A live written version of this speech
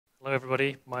Hello,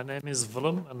 everybody. My name is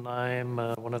Willem, and I'm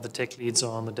one of the tech leads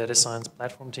on the data science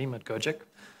platform team at GO-JEK.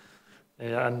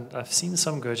 And I've seen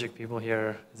some GO-JEK people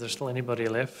here. Is there still anybody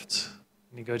left?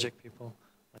 Any GO-JEK people?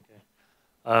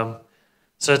 Okay.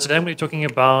 So today I'm going to be talking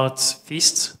about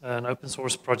Feast, an open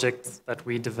source project that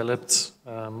we developed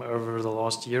over the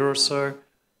last year or so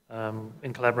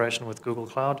in collaboration with Google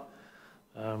Cloud.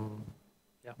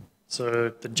 Yeah.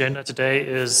 So the agenda today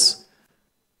is: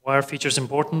 why are features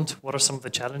important? What are some of the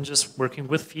challenges working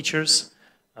with features?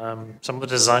 Some of the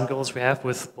design goals we have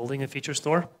with building a feature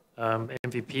store.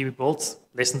 MVP we built,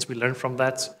 lessons we learned from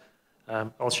that.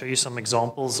 I'll show you some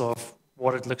examples of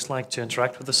what it looks like to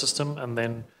interact with the system, and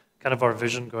then kind of our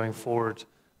vision going forward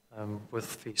with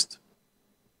Feast.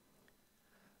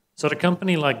 So at a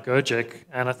company like GO-JEK,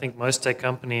 and I think most tech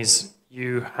companies,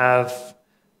 you have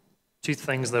two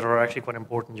things that are actually quite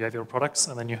important. You have your products,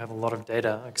 and then you have a lot of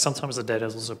data. Like sometimes the data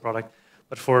is also a product,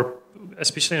 but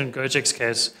especially in GO-JEK's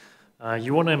case,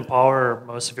 you want to empower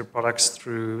most of your products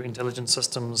through intelligent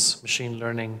systems, machine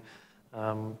learning,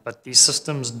 but these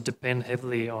systems depend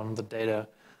heavily on the data.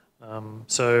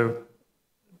 So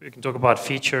we can talk about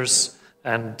features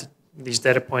and these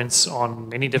data points on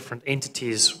many different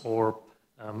entities or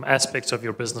aspects of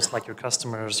your business, like your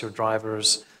customers, your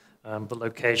drivers, the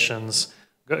locations.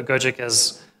 GO-JEK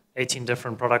has 18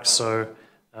 different products, so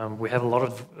we have a lot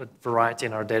of variety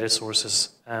in our data sources.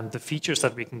 And the features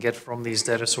that we can get from these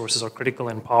data sources are critical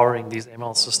in powering these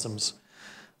ML systems.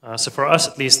 So for us,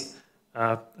 at least,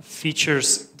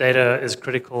 features data is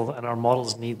critical, and our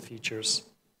models need features.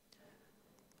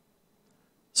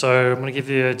 So I'm going to give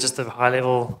you just a high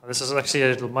level. This is actually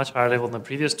a much higher level than the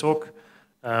previous talk.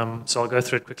 So I'll go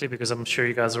through it quickly because I'm sure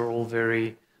you guys are all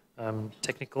very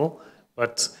technical.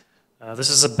 But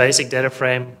this is a basic data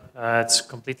frame. It's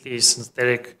completely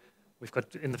synthetic. We've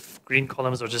got in the green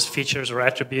columns are just features or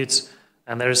attributes,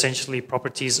 and they're essentially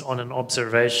properties on an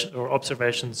observation or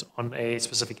observations on a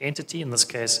specific entity. In this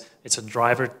case, it's a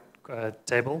driver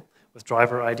table with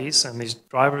driver IDs, and these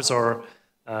drivers are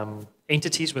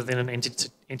entities within an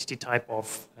entity type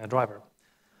of driver.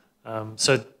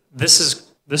 So this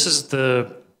is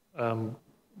the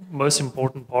most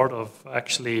important part of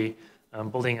actually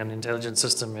building an intelligent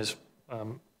system is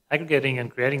aggregating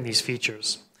and creating these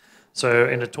features. So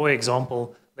in a toy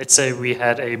example, let's say we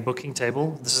had a booking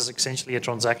table. This is essentially a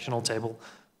transactional table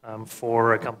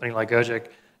for a company like GO-JEK,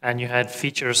 and you had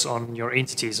features on your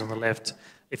entities on the left.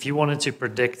 If you wanted to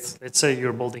predict, let's say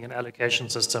you're building an allocation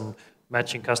system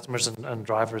matching customers and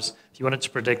drivers, if you wanted to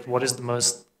predict what is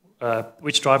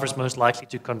which driver is most likely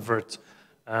to convert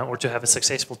or to have a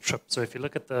successful trip. So if you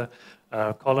look at the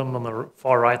column on the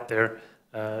far right there,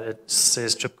 it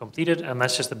says trip completed, and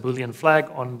that's just a Boolean flag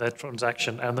on that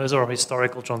transaction, and those are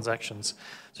historical transactions.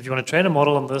 So if you want to train a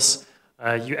model on this,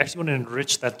 you actually want to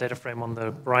enrich that data frame on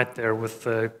the right there with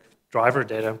the driver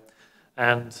data.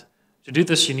 And to do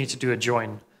this, you need to do a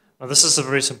join. Now, this is a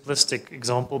very simplistic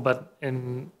example, but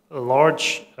for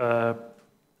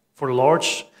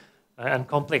large and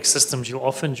complex systems, you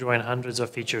often join hundreds of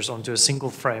features onto a single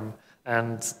frame.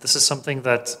 And this is something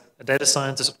that a data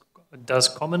scientist does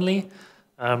commonly.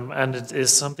 And it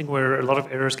is something where a lot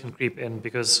of errors can creep in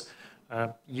because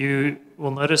you will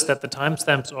notice that the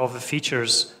timestamps of the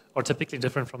features are typically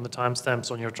different from the timestamps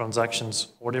on your transactions,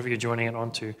 whatever you're joining it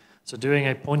onto. So doing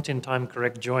a point-in-time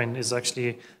correct join is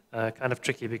actually kind of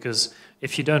tricky because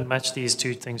if you don't match these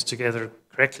two things together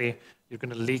correctly, you're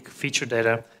going to leak feature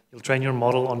data. You'll train your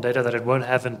model on data that it won't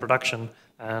have in production,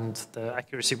 and the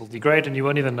accuracy will degrade, and you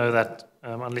won't even know that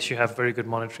unless you have very good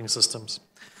monitoring systems.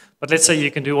 But let's say you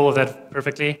can do all of that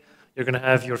perfectly. You're going to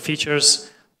have your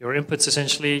features, your inputs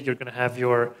essentially, you're going to have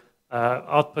your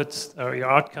output or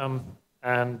your outcome,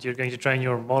 and you're going to train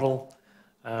your model,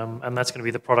 and that's going to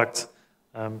be the product.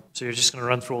 So you're just going to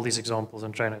run through all these examples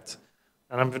and train it.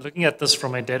 And I'm looking at this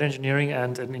from a data engineering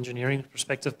and an engineering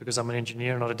perspective because I'm an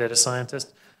engineer, not a data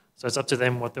scientist. So it's up to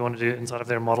them what they want to do inside of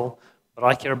their model. But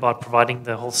I care about providing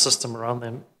the whole system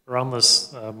around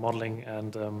this modeling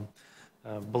and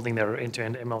building their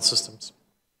end-to-end ML systems.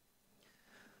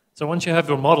 So once you have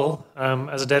your model,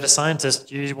 as a data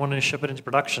scientist, you want to ship it into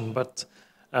production, but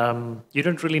you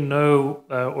don't really know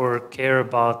or care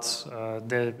about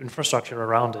the infrastructure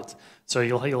around it. So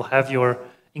you'll have your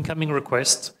incoming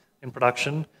request in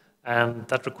production, and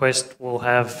that request will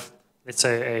have, let's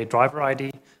say, a driver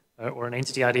ID or an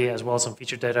entity ID as well as some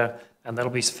feature data, and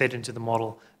that'll be fed into the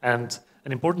model. And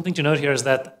an important thing to note here is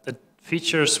that the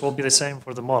features will be the same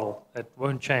for the model. It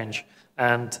won't change.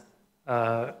 And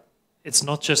it's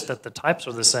not just that the types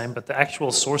are the same, but the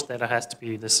actual source data has to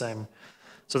be the same.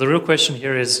 So the real question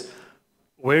here is,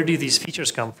 where do these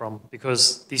features come from?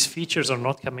 Because these features are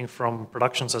not coming from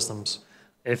production systems.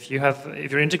 If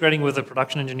you're integrating with a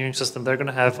production engineering system, they're going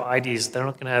to have IDs. They're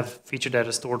not going to have feature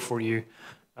data stored for you.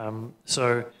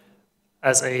 So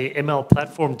as a ML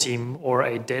platform team or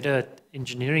a data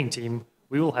engineering team,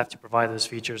 we will have to provide those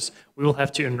features. We will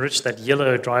have to enrich that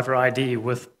yellow driver ID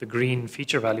with the green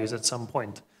feature values at some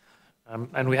point.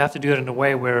 And we have to do it in a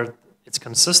way where it's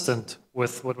consistent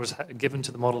with what was given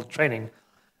to the model training,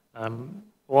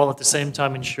 while at the same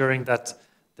time ensuring that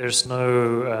there's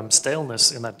no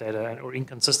staleness in that data or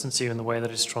inconsistency in the way that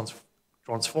it's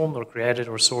transformed or created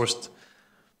or sourced,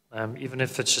 even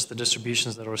if it's just the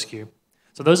distributions that are askew.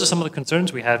 So those are some of the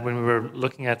concerns we had when we were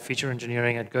looking at feature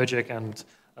engineering at GO-JEK and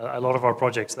a lot of our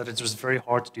projects, that it was very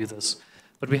hard to do this.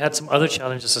 But we had some other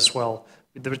challenges as well.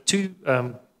 There were two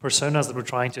personas that we're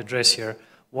trying to address here.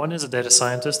 One is a data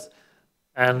scientist,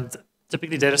 and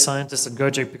typically data scientists at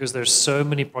GO-JEK, because there's so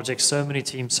many projects, so many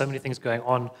teams, so many things going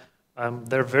on,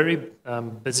 they're very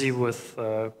busy with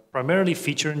primarily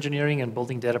feature engineering and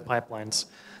building data pipelines.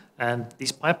 And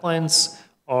these pipelines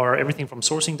are everything from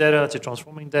sourcing data to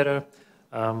transforming data.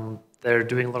 They're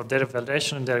doing a lot of data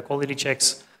validation and data quality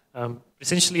checks.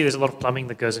 Essentially, there's a lot of plumbing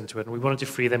that goes into it, and we wanted to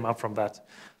free them up from that.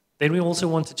 Then we also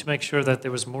wanted to make sure that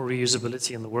there was more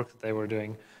reusability in the work that they were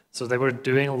doing. So they were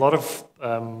doing a lot of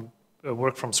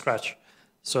work from scratch.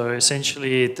 So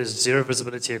essentially, there's zero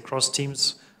visibility across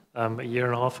teams a year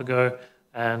and a half ago,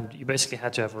 and you basically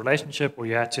had to have a relationship, or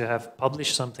you had to have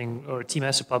published something, or a team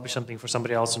has to publish something for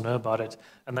somebody else to know about it.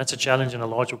 And that's a challenge in a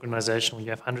large organization when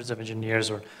you have hundreds of engineers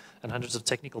and hundreds of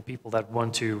technical people that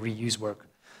want to reuse work.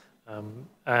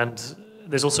 And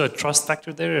there's also a trust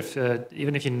factor there.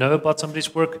 Even if you know about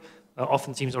somebody's work,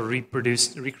 often teams are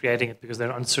recreating it because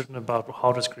they're uncertain about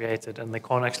how it was created, and they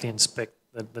can't actually inspect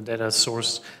the data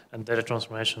source and data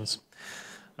transformations.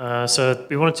 So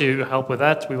we wanted to help with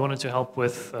that. We wanted to help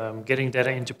with getting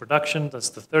data into production. That's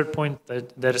the third point. The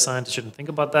data scientists shouldn't think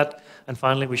about that. And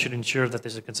finally, we should ensure that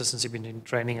there's a consistency between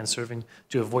training and serving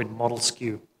to avoid model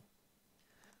skew.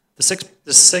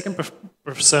 The second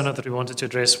persona that we wanted to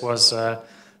address was the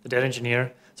data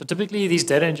engineer. So typically, these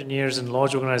data engineers in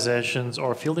large organizations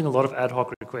are fielding a lot of ad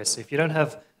hoc requests. If you don't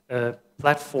have a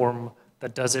platform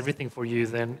that does everything for you,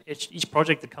 then each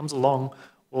project that comes along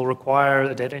will require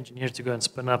a data engineer to go and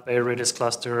spin up a Redis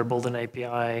cluster, build an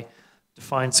API,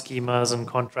 define schemas and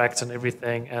contracts and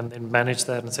everything, and then manage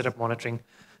that and set up monitoring.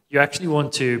 You actually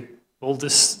want to build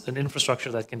an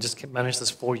infrastructure that can just manage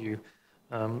this for you,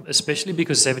 especially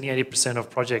because 70–80% of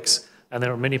projects, and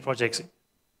there are many projects,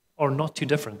 are not too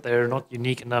different. They're not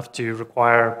unique enough to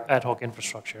require ad hoc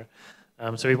infrastructure.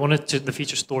 So we wanted the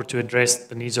feature store to address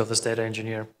the needs of this data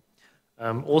engineer.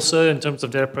 Also, in terms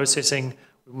of data processing,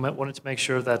 we wanted to make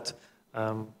sure that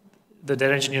the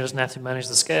data engineer doesn't have to manage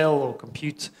the scale or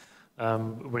compute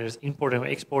when it's importing or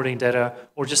exporting data,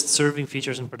 or just serving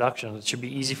features in production. It should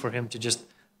be easy for him to just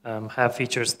have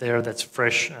features there that's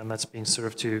fresh and that's being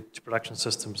served to production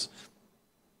systems.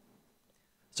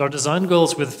 So our design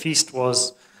goals with Feast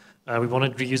was we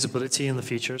wanted reusability in the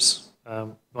features.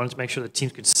 We wanted to make sure that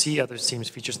teams could see other teams'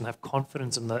 features and have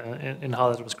confidence in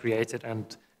how that was created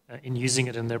and in using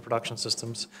it in their production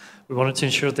systems. We wanted to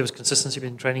ensure there was consistency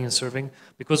between training and serving.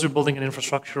 Because we're building an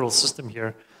infrastructural system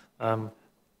here,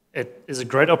 it is a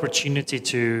great opportunity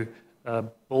to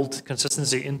build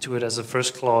consistency into it as a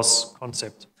first-class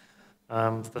concept.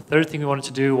 The third thing we wanted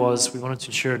to do was we wanted to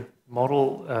ensure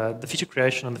the feature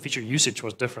creation and the feature usage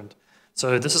was different.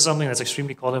 So this is something that's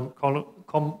extremely common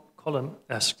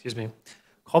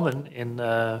in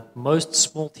most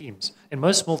small teams. In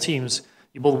most small teams,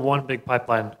 you build one big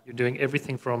pipeline. You're doing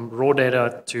everything from raw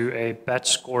data to a batch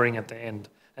scoring at the end.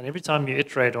 And every time you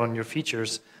iterate on your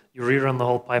features, you rerun the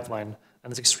whole pipeline.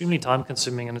 And it's extremely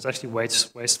time-consuming, and it's actually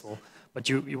wasteful. But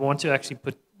you want to actually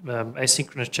put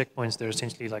asynchronous checkpoints there,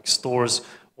 essentially like stores,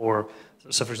 or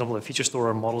so for example, a feature store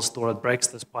or a model store that breaks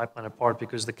this pipeline apart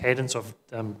because the cadence of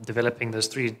developing those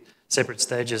three separate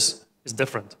stages is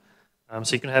different.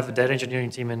 So you can have a data engineering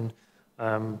team in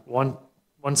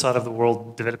one side of the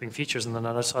world developing features, and then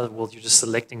another side of the world you're just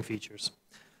selecting features.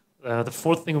 The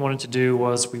fourth thing we wanted to do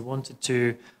was we wanted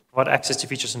to provide access to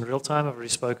features in real time. I've already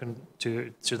spoken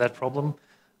to that problem.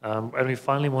 And we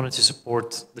finally wanted to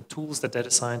support the tools that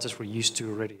data scientists were used to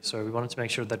already. So we wanted to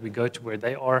make sure that we go to where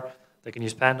they are. They can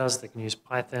use pandas, they can use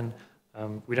Python.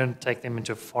 We don't take them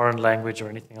into a foreign language or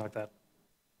anything like that.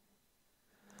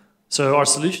 So our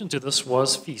solution to this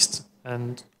was Feast.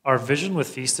 And our vision with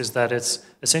Feast is that it's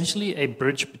essentially a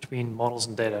bridge between models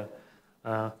and data.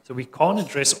 So we can't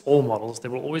address all models.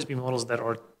 There will always be models that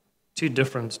are too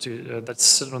different that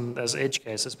sit on as edge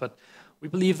cases. But We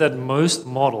believe that most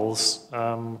models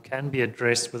can be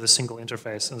addressed with a single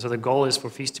interface. And so the goal is for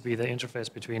Feast to be the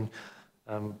interface between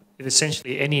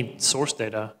essentially any source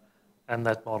data and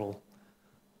that model.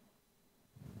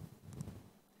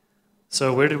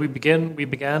 So where did we begin? We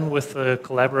began with a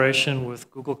collaboration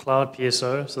with Google Cloud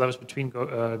PSO. So that was between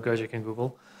GO-JEK and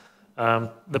Google.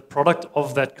 The product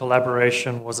of that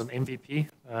collaboration was an MVP,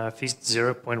 Feast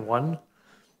 0.1.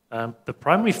 The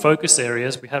primary focus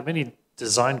areas, we had many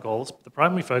design goals, but the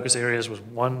primary focus areas was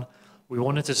one, we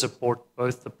wanted to support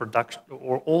both the production,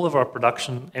 or all of our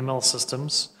production ML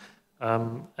systems,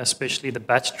 especially the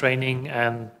batch training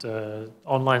and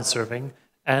online serving,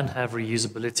 and have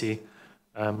reusability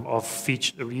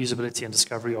reusability and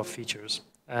discovery of features.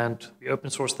 And we open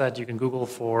source that. You can Google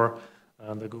for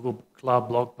the Google Cloud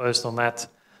blog post on that.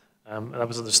 That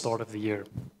was at the start of the year.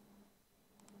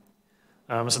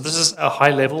 So this is a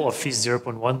high level of Feast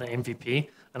 0.1, the MVP,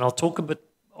 and I'll talk a bit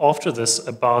after this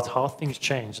about how things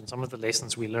change and some of the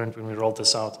lessons we learned when we rolled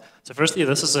this out. So firstly,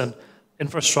 this is an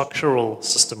infrastructural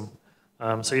system.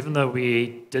 So even though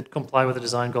we did comply with the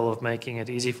design goal of making it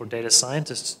easy for data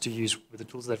scientists to use with the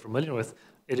tools they're familiar with,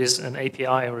 it is an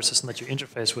API or a system that you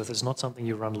interface with. It's not something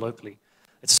you run locally.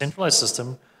 It's a centralized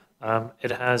system.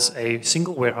 It has a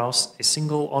single warehouse, a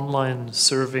single online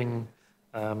serving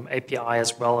API,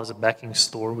 as well as a backing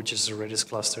store, which is a Redis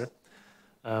cluster.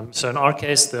 So in our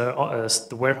case,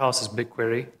 the warehouse is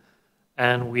BigQuery,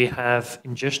 and we have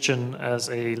ingestion as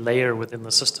a layer within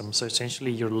the system. So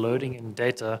essentially, you're loading in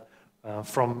data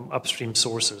from upstream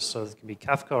sources. So it can be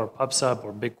Kafka or PubSub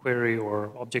or BigQuery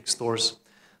or object stores.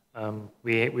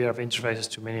 We have interfaces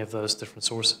to many of those different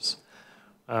sources.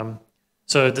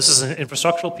 So this is an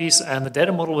infrastructural piece, and the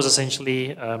data model was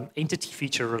essentially entity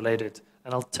feature related.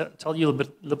 And I'll tell you a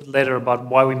little bit later about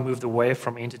why we moved away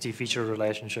from entity feature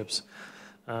relationships.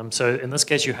 So in this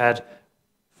case, you had,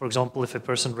 for example, if a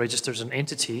person registers an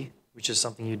entity, which is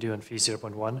something you do in Feast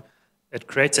 0.1, it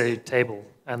creates a table.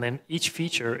 And then each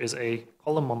feature is a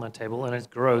column on that table, and it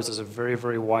grows as a very,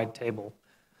 very wide table.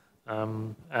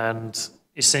 And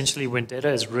essentially, when data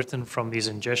is written from these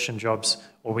ingestion jobs,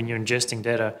 or when you're ingesting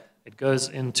data, it goes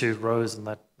into rows in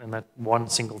that one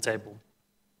single table.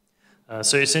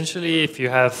 So essentially, if you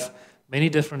have many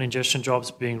different ingestion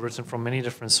jobs being written from many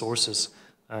different sources,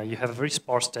 you have a very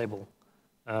sparse table.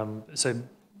 So,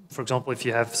 for example, if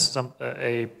you have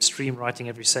a stream writing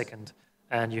every second,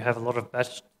 and you have a lot of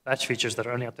batch features that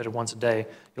are only updated once a day,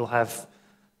 you'll have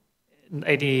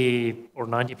 80 or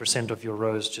 90% of your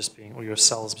rows just being, or your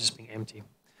cells just being empty.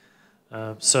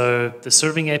 So the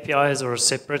serving APIs are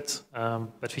separate,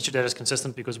 but feature data is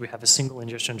consistent because we have a single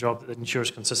ingestion job that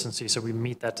ensures consistency, so we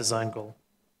meet that design goal.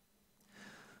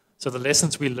 So the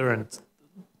lessons we learned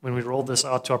when we rolled this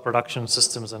out to our production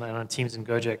systems and our teams in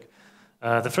GO-JEK,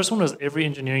 the first one was every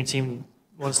engineering team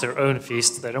wants their own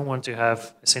feast. They don't want to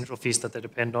have a central feast that they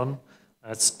depend on.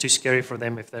 It's too scary for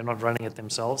them if they're not running it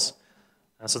themselves.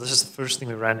 So this is the first thing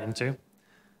we ran into.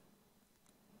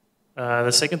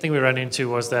 The second thing we ran into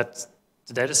was that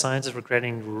the data scientists were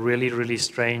creating really, really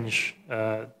strange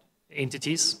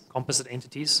entities, composite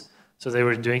entities. So they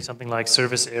were doing something like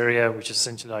service area, which is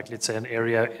essentially like, let's say, an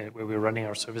area where we're running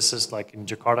our services, like in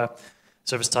Jakarta.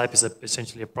 Service type is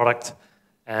essentially a product,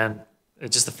 and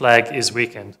just the flag is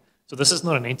weekend. So this is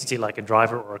not an entity like a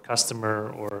driver or a customer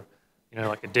or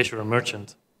like a dish or a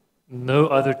merchant. No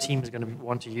other team is going to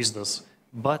want to use this,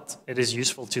 but it is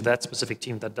useful to that specific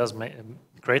team that does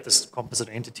create this composite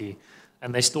entity,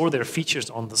 and they store their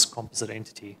features on this composite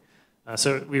entity.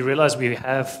 So we realize we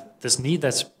have this need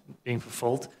that's being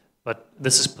fulfilled, but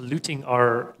this is polluting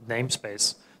our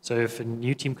namespace. So if a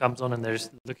new team comes on and they're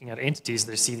looking at entities,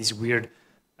 they see these weird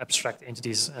abstract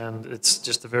entities, and it's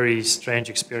just a very strange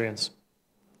experience.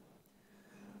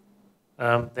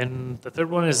 Then the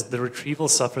third one is the retrieval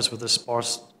suffers with the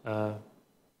sparse,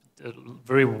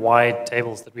 very wide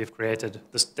tables that we have created.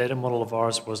 This data model of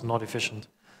ours was not efficient.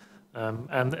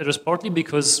 And it was partly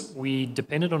because we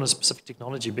depended on a specific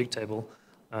technology, Bigtable,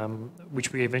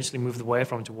 which we eventually moved away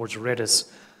from towards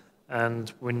Redis.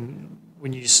 And when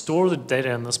you store the data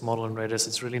in this model in Redis,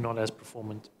 it's really not as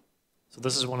performant. So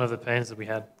this is one of the pains that we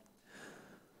had.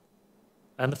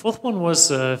 And the fourth one was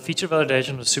feature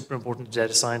validation was super important to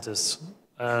data scientists.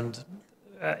 And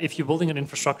if you're building an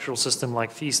infrastructural system like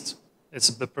Feast, it's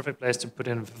the perfect place to put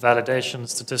in validation,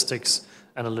 statistics,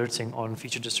 and alerting on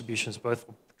feature distributions, both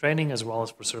for training as well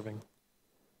as for serving.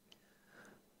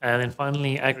 And then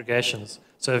finally, aggregations.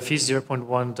 So Feast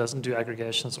 0.1 doesn't do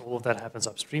aggregations. All of that happens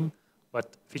upstream.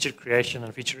 But feature creation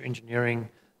and feature engineering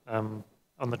on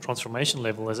the transformation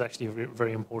level is actually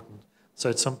very important. So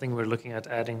it's something we're looking at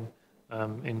adding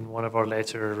in one of our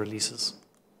later releases.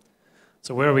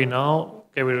 So where are we now?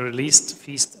 Okay, we released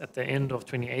Feast at the end of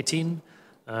 2018.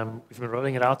 We've been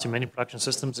rolling it out to many production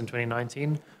systems in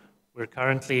 2019. We're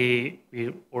currently,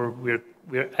 we're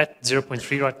at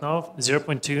 0.3 right now.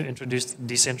 0.2 introduced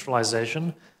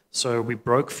decentralization. So we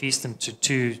broke Feast into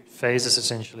two phases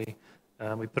essentially.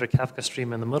 We put a Kafka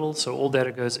stream in the middle, so all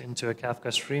data goes into a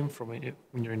Kafka stream from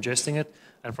when you're ingesting it,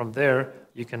 and from there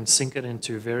you can sync it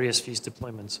into various Feast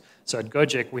deployments. So at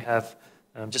GO-JEK we have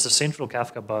just a central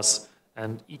Kafka bus,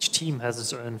 and each team has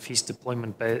its own Feast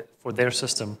deployment for their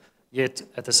system. Yet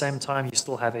at the same time you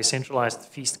still have a centralized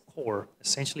Feast core,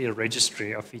 essentially a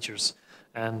registry of features.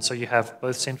 And so you have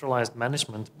both centralized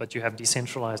management, but you have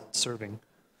decentralized serving.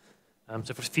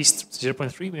 So for Feast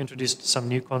 0.3, we introduced some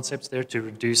new concepts there to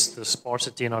reduce the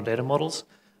sparsity in our data models.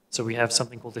 So we have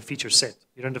something called a feature set.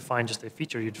 You don't define just a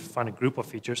feature, you define a group of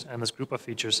features, and this group of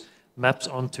features maps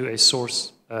onto a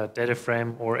source data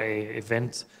frame or a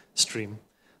event stream.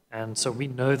 And so we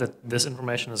know that this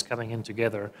information is coming in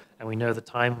together, and we know the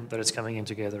time that it's coming in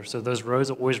together. So those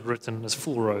rows are always written as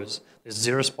full rows. There's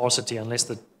zero sparsity unless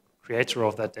the creator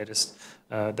of that data,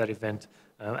 that event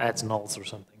adds nulls or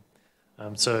something.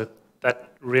 So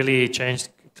that really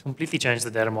completely changed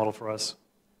the data model for us.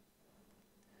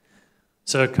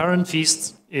 So current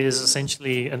Feast is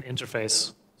essentially an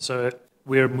interface. So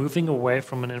we're moving away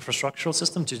from an infrastructural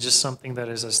system to just something that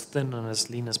is as thin and as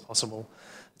lean as possible.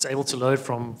 It's able to load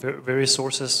from various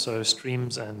sources, so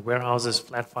streams and warehouses,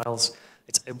 flat files.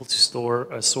 It's able to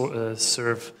store,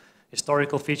 serve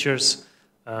historical features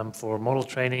for model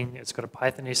training. It's got a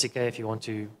Python SDK if you want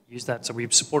to use that. So we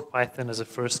support Python as a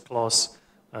first-class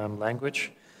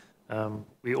language.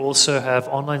 We also have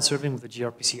online serving with the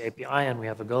gRPC API, and we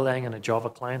have a Golang and a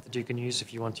Java client that you can use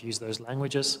if you want to use those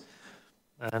languages.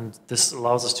 And this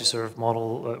allows us to serve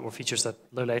model or features at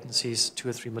low latencies, 2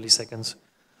 or 3 milliseconds.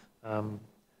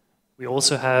 We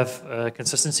also have a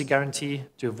consistency guarantee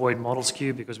to avoid model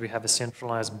skew because we have a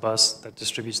centralized bus that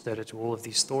distributes data to all of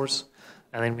these stores.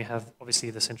 And then we have,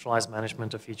 obviously, the centralized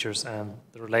management of features and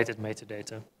the related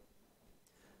metadata.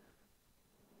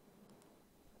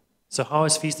 So how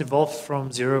has Feast evolved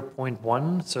from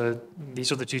 0.1? So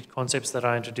these are the two concepts that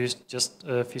I introduced just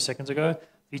a few seconds ago.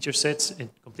 Feature sets, it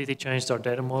completely changed our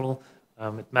data model.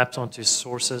 It maps onto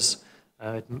sources.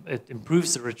 It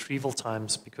improves the retrieval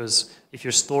times because if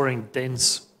you're storing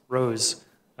dense rows,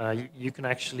 you can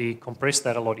actually compress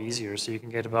that a lot easier. So you can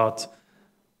get about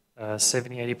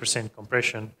 70–80%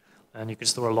 compression, and you can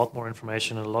store a lot more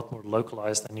information and a lot more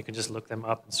localized, and you can just look them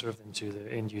up and serve them to the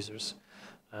end users.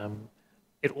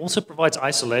 It also provides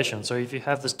isolation. So if you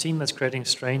have this team that's creating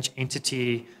strange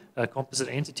entity, composite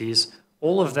entities,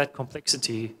 all of that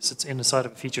complexity sits inside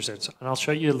of a feature set. And I'll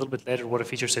show you a little bit later what a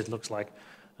feature set looks like.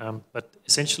 But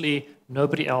essentially,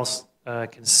 nobody else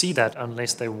can see that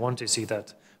unless they want to see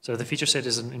that. So the feature set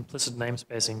is an implicit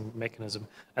namespacing mechanism.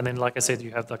 And then, like I said,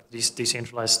 you have like these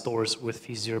decentralized stores with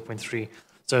Feast 0.3.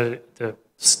 So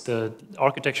the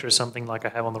architecture is something like I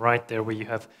have on the right there, where you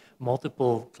have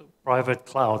multiple private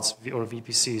clouds or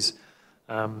VPCs,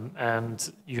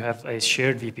 and you have a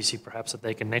shared VPC perhaps that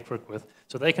they can network with.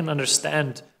 So they can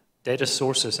understand data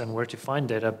sources and where to find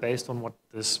data based on what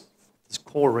this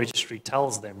core registry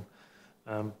tells them.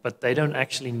 But they don't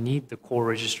actually need the core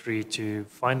registry to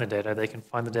find the data. They can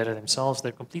find the data themselves.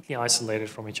 They're completely isolated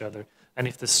from each other. And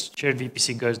if this shared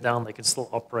VPC goes down, they can still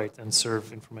operate and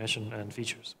serve information and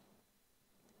features.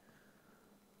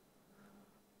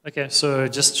 Okay, so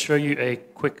just to show you a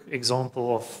quick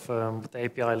example of what the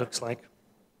API looks like.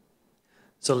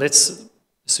 So let's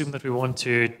assume that we want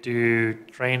to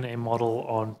train a model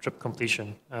on trip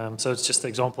completion. So it's just the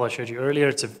example I showed you earlier.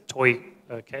 It's a toy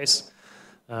case.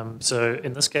 So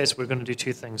in this case, we're going to do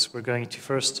two things. We're going to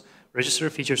first register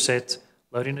a feature set,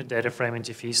 load in a data frame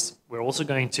into Feast. We're also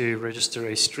going to register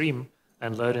a stream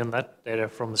and load in that data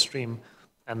from the stream.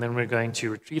 And then we're going to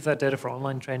retrieve that data for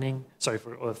online training,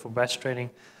 for batch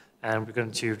training. And we're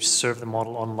going to serve the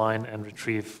model online and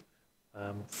retrieve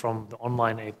from the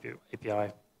online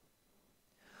API.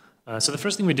 So the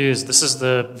first thing we do is, this is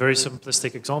the very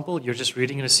simplistic example. You're just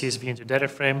reading in a CSV into data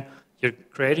frame. You're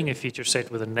creating a feature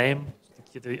set with a name.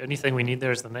 The only thing we need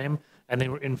there is the name. And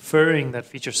then we're inferring that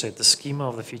feature set, the schema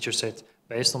of the feature set,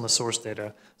 based on the source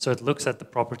data. So it looks at the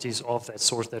properties of that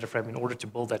source data frame in order to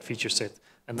build that feature set.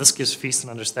 And this gives Feast an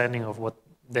understanding of what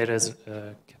data is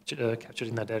captured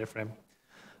in that data frame.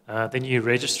 Then you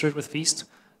register it with Feast,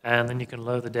 and then you can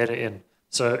load the data in.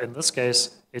 So in this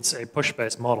case, it's a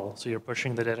push-based model. So you're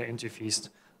pushing the data into Feast.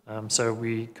 So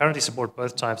we currently support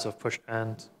both types of push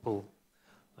and pull.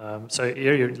 So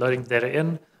here you're loading the data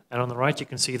in, and on the right you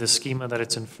can see the schema that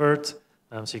it's inferred.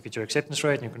 So you get your acceptance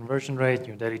rate, your conversion rate,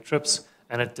 your daily trips,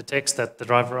 and it detects that the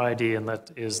driver ID and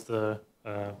that is the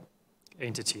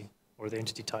entity or the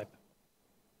entity type.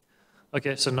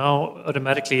 Okay, so now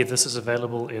automatically this is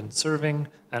available in serving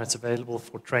and it's available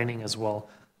for training as well.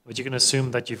 But you can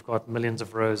assume that you've got millions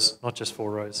of rows, not just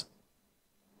 4 rows.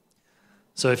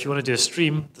 So if you want to do a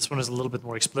stream, this one is a little bit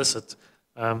more explicit.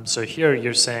 So here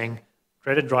you're saying,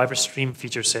 create a driver stream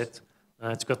feature set.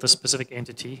 It's got this specific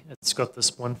entity, it's got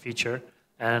this one feature,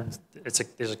 and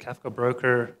there's a Kafka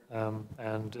broker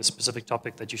and a specific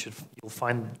topic that you'll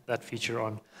find that feature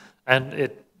on. And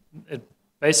it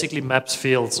basically maps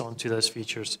fields onto those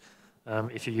features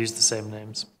if you use the same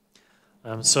names.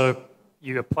 So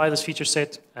you apply this feature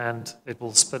set, and it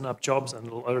will spin up jobs, and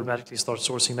it will automatically start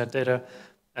sourcing that data.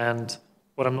 And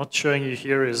what I'm not showing you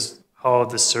here is how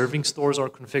the serving stores are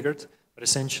configured, but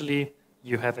essentially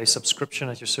you have a subscription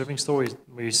at your serving store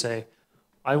where you say,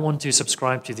 I want to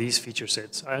subscribe to these feature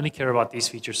sets. I only care about these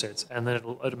feature sets, and then it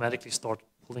will automatically start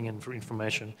pulling in for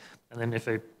information. And then if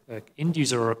an end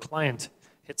user or a client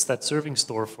hits that serving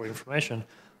store for information,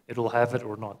 it will have it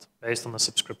or not, based on the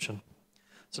subscription.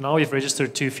 So now we've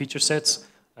registered 2 feature sets,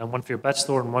 one for your batch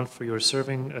store and one for your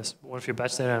serving, one for your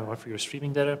batch data and one for your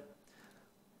streaming data.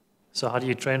 So how do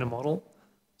you train a model?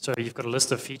 So you've got a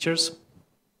list of features,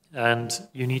 and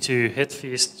you need to hit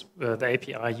feast the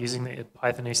API using the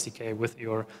Python SDK with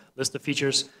your list of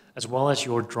features, as well as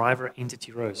your driver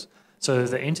entity rows. So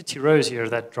the entity rows here,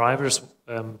 that driver's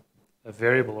a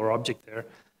variable or object there,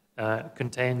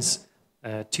 contains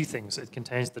 2 things. It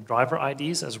contains the driver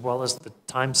IDs as well as the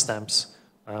timestamps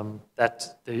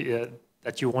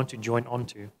that you want to join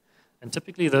onto. And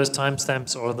typically those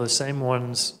timestamps are the same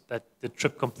ones that the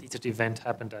trip completed event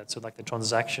happened at, so like the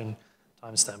transaction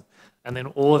timestamp. And then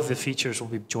all of the features will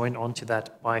be joined onto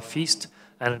that by feast,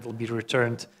 and it will be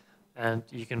returned. And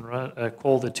you can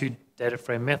call the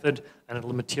toDataFrame method, and it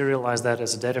will materialize that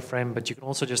as a data frame, but you can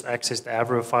also just access the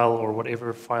Avro file or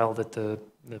whatever file that the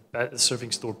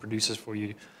serving store produces for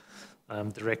you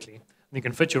directly. And you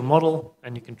can fit your model,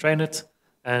 and you can train it,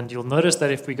 and you'll notice that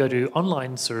if we go to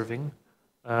online serving,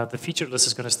 the feature list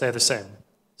is going to stay the same.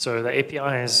 So the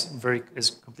API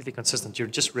is completely consistent. You're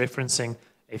just referencing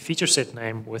a feature set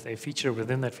name with a feature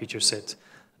within that feature set.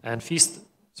 And Feast,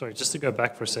 sorry, just to go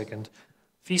back for a second,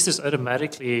 Feast is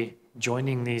automatically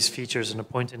joining these features in a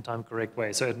point-in-time correct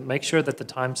way. So it makes sure that the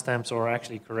timestamps are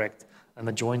actually correct and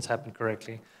the joins happen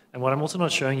correctly. And what I'm also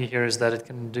not showing you here is that it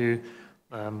can do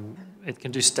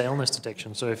staleness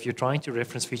detection. So if you're trying to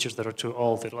reference features that are too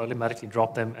old, it'll automatically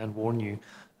drop them and warn you,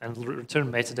 and it'll return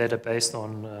metadata based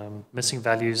on missing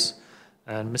values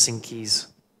and missing keys.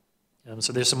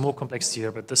 So there's some more complexity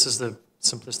here, but this is the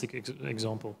simplistic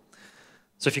example.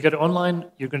 So if you go to online,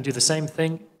 you're going to do the same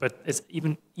thing, but it's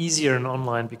even easier in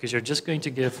online because you're just going to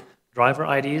give driver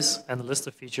IDs and a list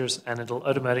of features, and it'll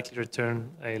automatically return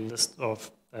a list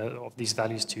of these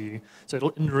values to you. So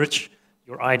it'll enrich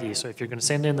your ID. So if you're going to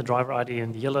send in the driver ID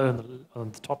in the yellow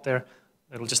on the top there,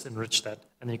 it'll just enrich that,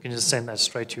 and you can just send that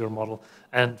straight to your model.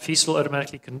 And Feast will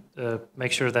automatically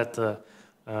make sure that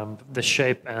the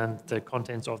shape and the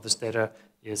contents of this data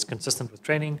is consistent with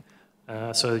training,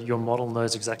 so your model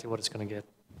knows exactly what it's going to get.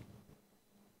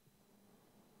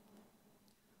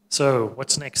 So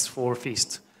what's next for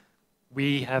Feast?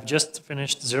 We have just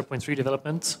finished 0.3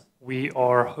 development. We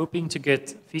are hoping to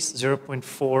get Feast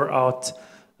 0.4 out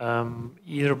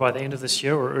either by the end of this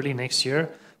year or early next year,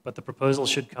 but the proposal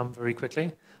should come very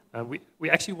quickly. We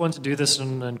actually want to do this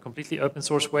in a completely open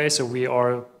source way, so we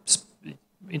are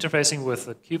interfacing with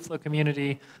the Kubeflow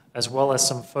community, as well as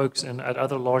some folks at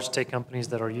other large tech companies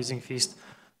that are using Feast,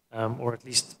 or at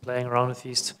least playing around with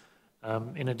Feast.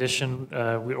 In addition,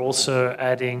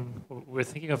 we're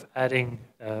thinking of adding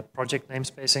project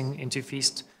namespacing into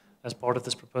Feast as part of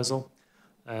this proposal.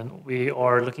 And we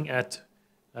are looking at,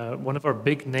 one of our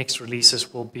big next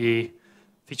releases will be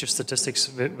feature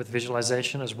statistics with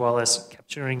visualization, as well as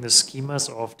capturing the schemas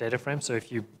of data frames. So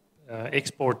if you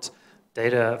export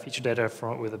feature data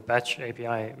with a batch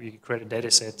API, you can create a data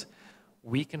set.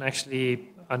 We can actually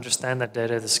understand that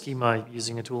data, the schema,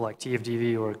 using a tool like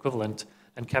TFDV or equivalent,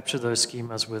 and capture those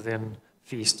schemas within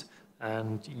Feast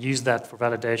and use that for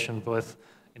validation both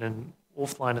in an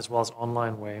offline as well as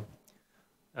online way.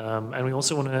 And we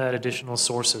also want to add additional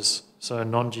sources, so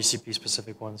non-GCP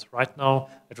specific ones. Right now,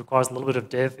 it requires a little bit of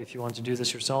dev if you want to do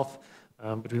this yourself,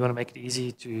 but we want to make it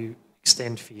easy to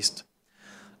extend Feast.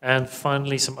 And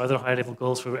finally, some other high-level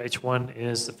goals for H1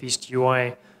 is the Feast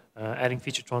UI, adding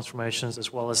feature transformations,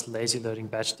 as well as lazy loading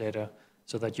batch data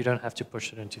so that you don't have to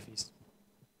push it into Feast.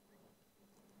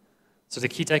 So the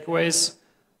key takeaways,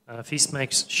 Feast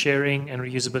makes sharing and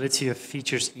reusability of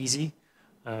features easy.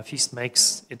 Feast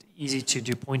makes it easy to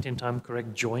do point-in-time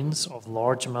correct joins of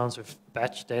large amounts of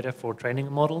batch data for training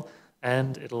a model,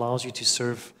 and it allows you to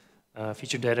serve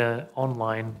feature data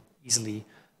online easily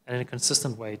and in a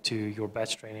consistent way to your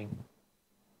batch training.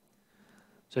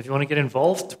 So if you want to get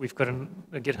involved, we've got a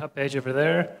GitHub page over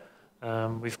there.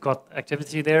 We've got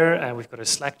activity there, and we've got a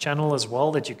Slack channel as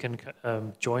well that you can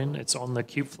join. It's on the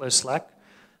Kubeflow Slack.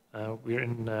 We're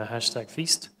in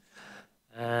 #Feast.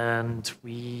 And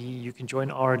you can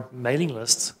join our mailing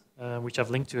list, which I've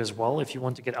linked to as well, if you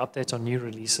want to get updates on new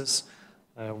releases.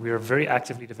 We are very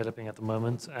actively developing at the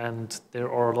moment, and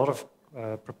there are a lot of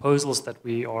proposals that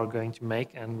we are going to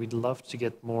make, and we'd love to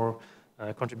get more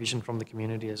contribution from the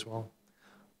community as well.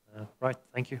 Right,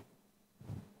 thank you.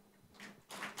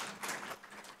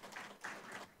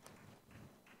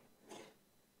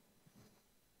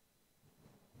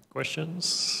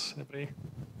 Questions, everybody?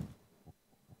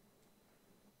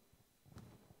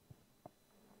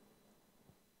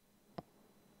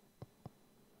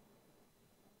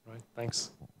 Right,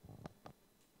 thanks.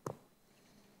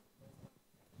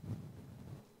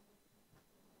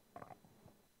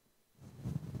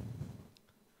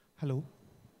 Hello.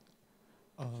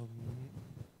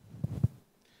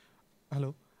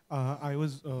 Hello. I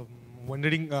was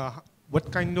wondering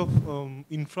what kind of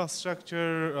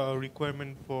infrastructure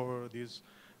requirement for this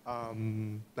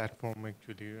platform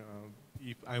actually,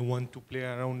 if I want to play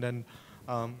around and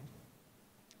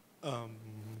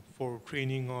for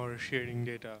training or sharing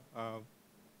data,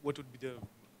 what would be the...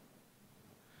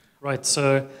 Right,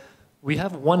 so we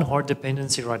have one hard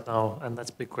dependency right now, and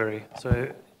that's BigQuery.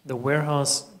 So the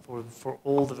warehouse for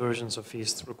all the versions of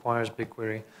Feast requires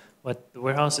BigQuery, but the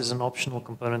warehouse is an optional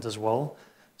component as well.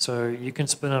 So you can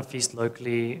spin up Feast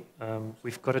locally.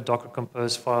 We've got a Docker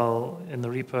Compose file in the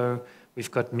repo. We've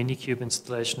got Minikube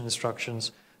installation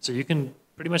instructions. So you can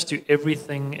pretty much do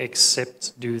everything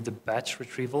except do the batch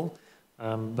retrieval.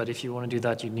 But if you want to do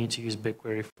that, you need to use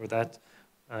BigQuery for that.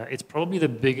 It's probably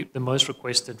the most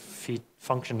requested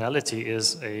functionality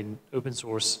is an open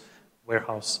source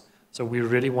warehouse. So we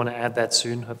really want to add that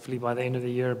soon, hopefully by the end of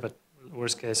the year, but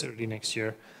worst case, early next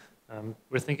year.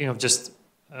 We're thinking of just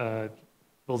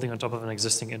building on top of an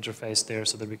existing interface there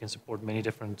so that we can support many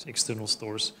different external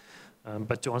stores.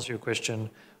 But to answer your question,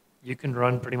 you can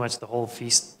run pretty much the whole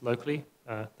Feast locally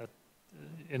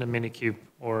in a Minikube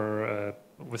or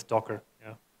with Docker.